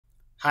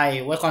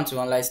Hi, welcome to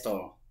Online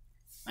Store.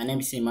 My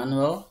name is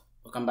Emmanuel.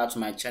 Welcome back to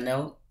my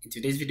channel. In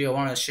today's video, I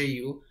want to show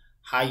you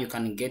how you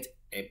can get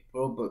a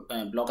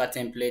blogger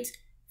template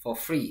for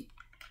free.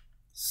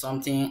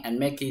 Something and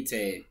make it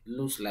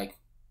looks like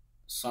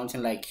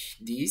something like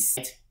this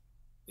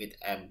with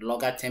a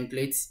blogger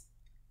template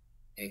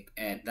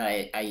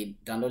that I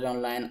download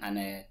online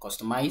and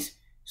customize.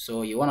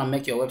 So you want to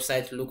make your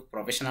website look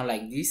professional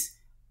like this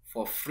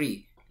for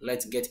free.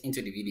 Let's get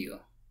into the video.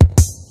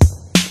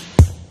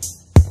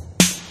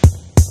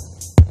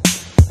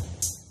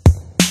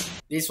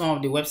 This is one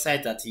of the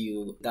websites that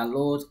you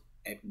download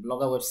a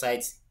blogger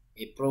website,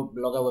 a pro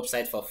blogger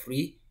website for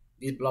free.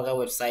 These blogger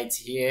websites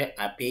here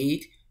are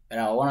paid, but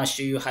I want to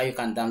show you how you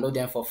can download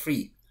them for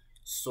free.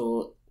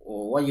 So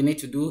what you need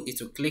to do is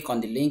to click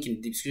on the link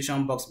in the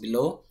description box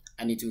below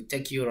and it will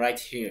take you right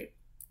here.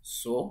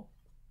 So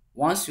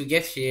once you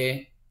get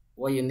here,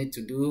 what you need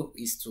to do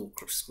is to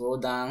scroll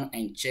down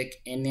and check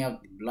any of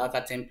the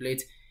blogger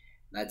templates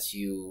that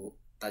you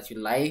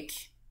like,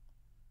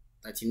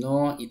 that you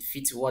know it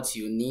fits what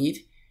you need,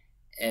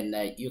 and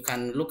you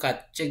can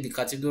check the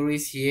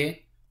categories here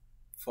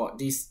for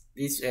this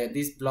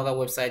blogger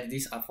website.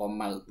 These are for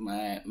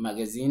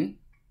magazine.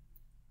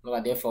 Look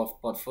at there for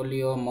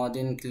portfolio,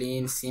 modern,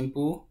 clean,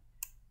 simple,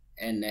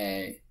 and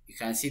you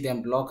can see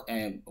them blog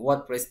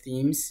WordPress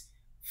themes,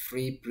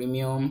 free,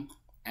 premium,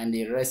 and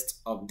the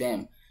rest of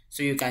them.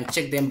 So you can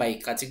check them by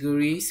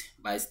categories,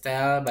 by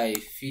style, by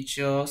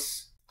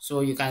features. So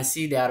you can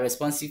see they are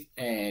responsive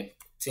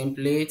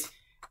template.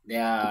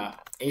 There are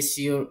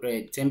SEO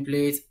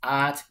templates,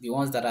 art, the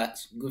ones that are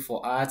good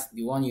for art,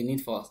 the one you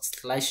need for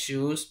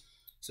slideshows,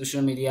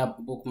 social media,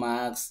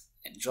 bookmarks,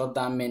 drop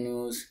down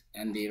menus,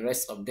 and the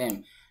rest of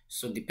them.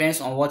 So depends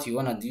on what you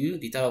want to do,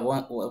 the type of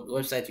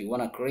website you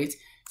want to create.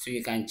 So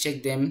you can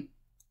check them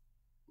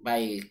by,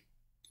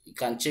 you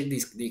can check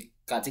the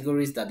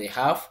categories that they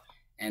have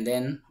and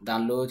then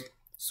download.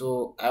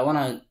 So I want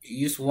to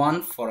use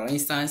one for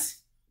instance.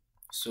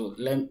 So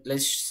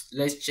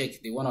let's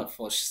check the one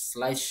for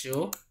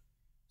slideshow.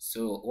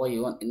 So what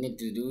you need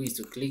to do is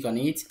to click on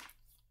it.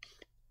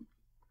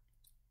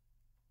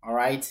 All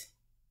right.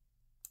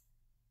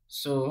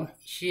 So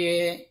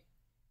here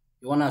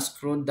you want to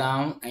scroll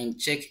down and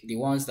check the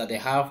ones that they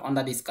have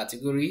under these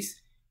categories.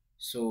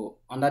 So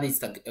under this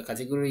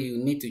category, you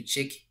need to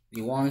check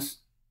the ones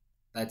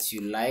that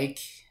you like.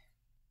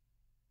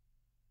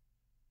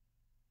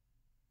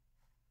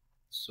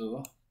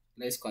 So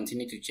let's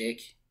continue to check.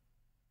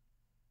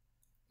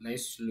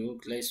 Let's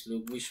look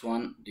which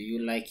one do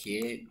you like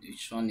here,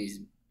 which one is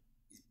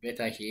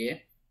better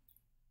here.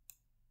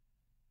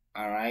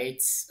 All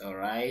right.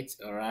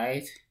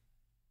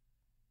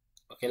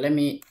 Okay, let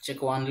me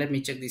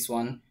check this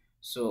one.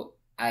 So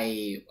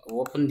I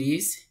open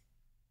this.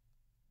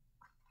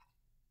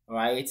 All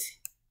right,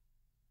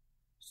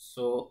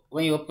 so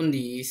when you open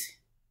this,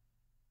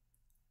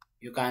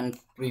 you can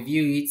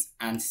preview it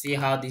and see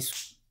how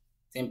this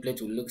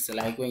template will look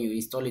like when you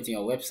install it in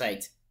your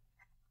website.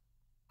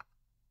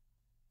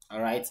 All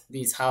right,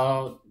 this is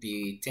how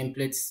the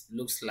template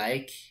looks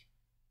like.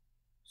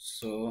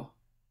 So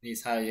this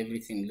is how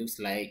everything looks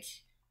like.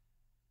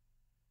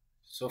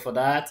 So for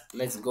that,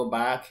 let's go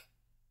back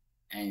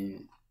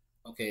and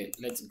okay,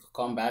 let's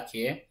come back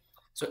here.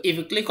 So if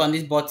you click on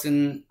this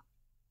button,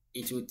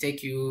 it will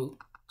take you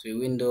to a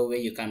window where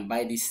you can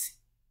buy this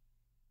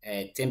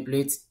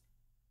template.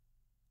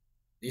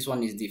 This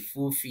one is the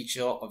full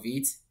feature of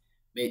it,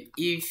 but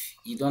if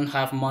you don't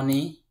have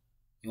money,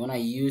 you want to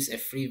use a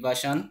free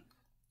version,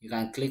 you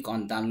can click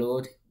on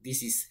download.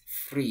 This is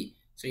free.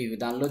 So if you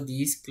download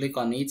this, click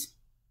on it,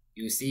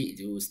 you see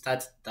it will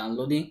start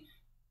downloading.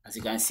 As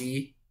you can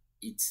see,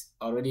 it's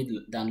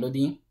already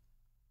downloading.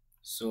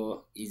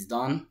 So it's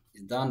done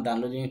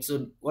downloading.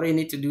 So what you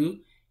need to do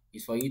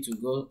is for you to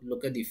go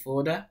look at the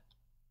folder.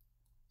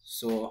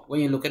 So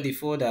when you look at the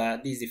folder,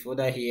 this is the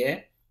folder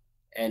here,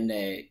 and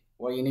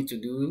what you need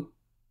to do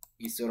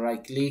is to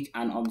right click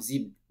and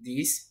unzip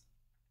this.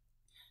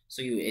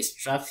 So you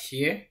extract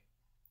here.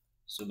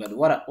 So but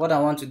what I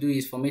want to do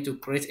is for me to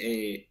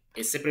create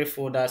a separate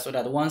folder, so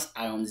that once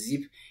I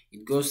unzip,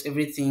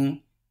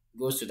 everything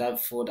goes to that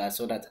folder,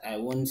 so that I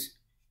won't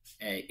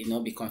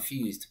be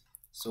confused.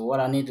 So what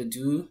I need to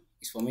do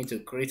is for me to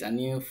create a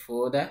new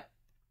folder,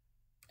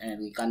 and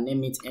we can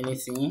name it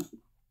anything.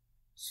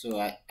 So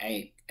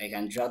I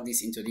can drag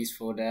this into this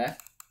folder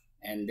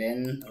and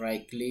then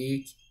right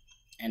click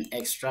and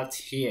extract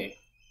here.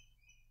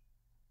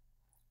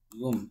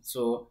 Boom.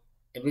 So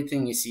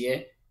everything is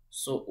here.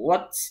 So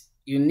what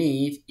you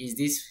need is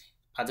this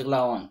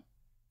particular one.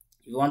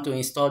 You want to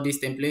install this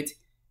template,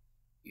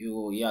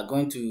 you are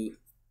going to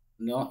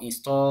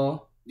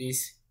install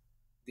this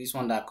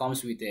one that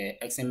comes with the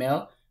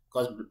XML,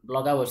 because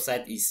blogger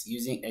website is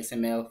using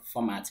XML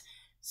format.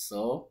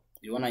 So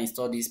you want to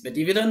install this. But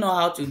if you don't know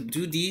how to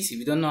do this, if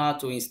you don't know how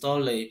to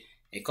install a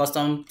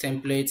custom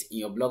template in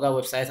your blogger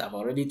website, I've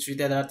already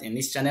treated that in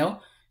this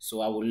channel.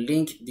 So I will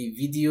link the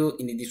video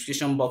in the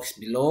description box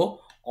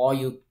below, or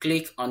you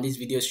click on this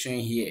video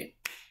showing here,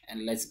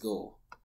 and let's go.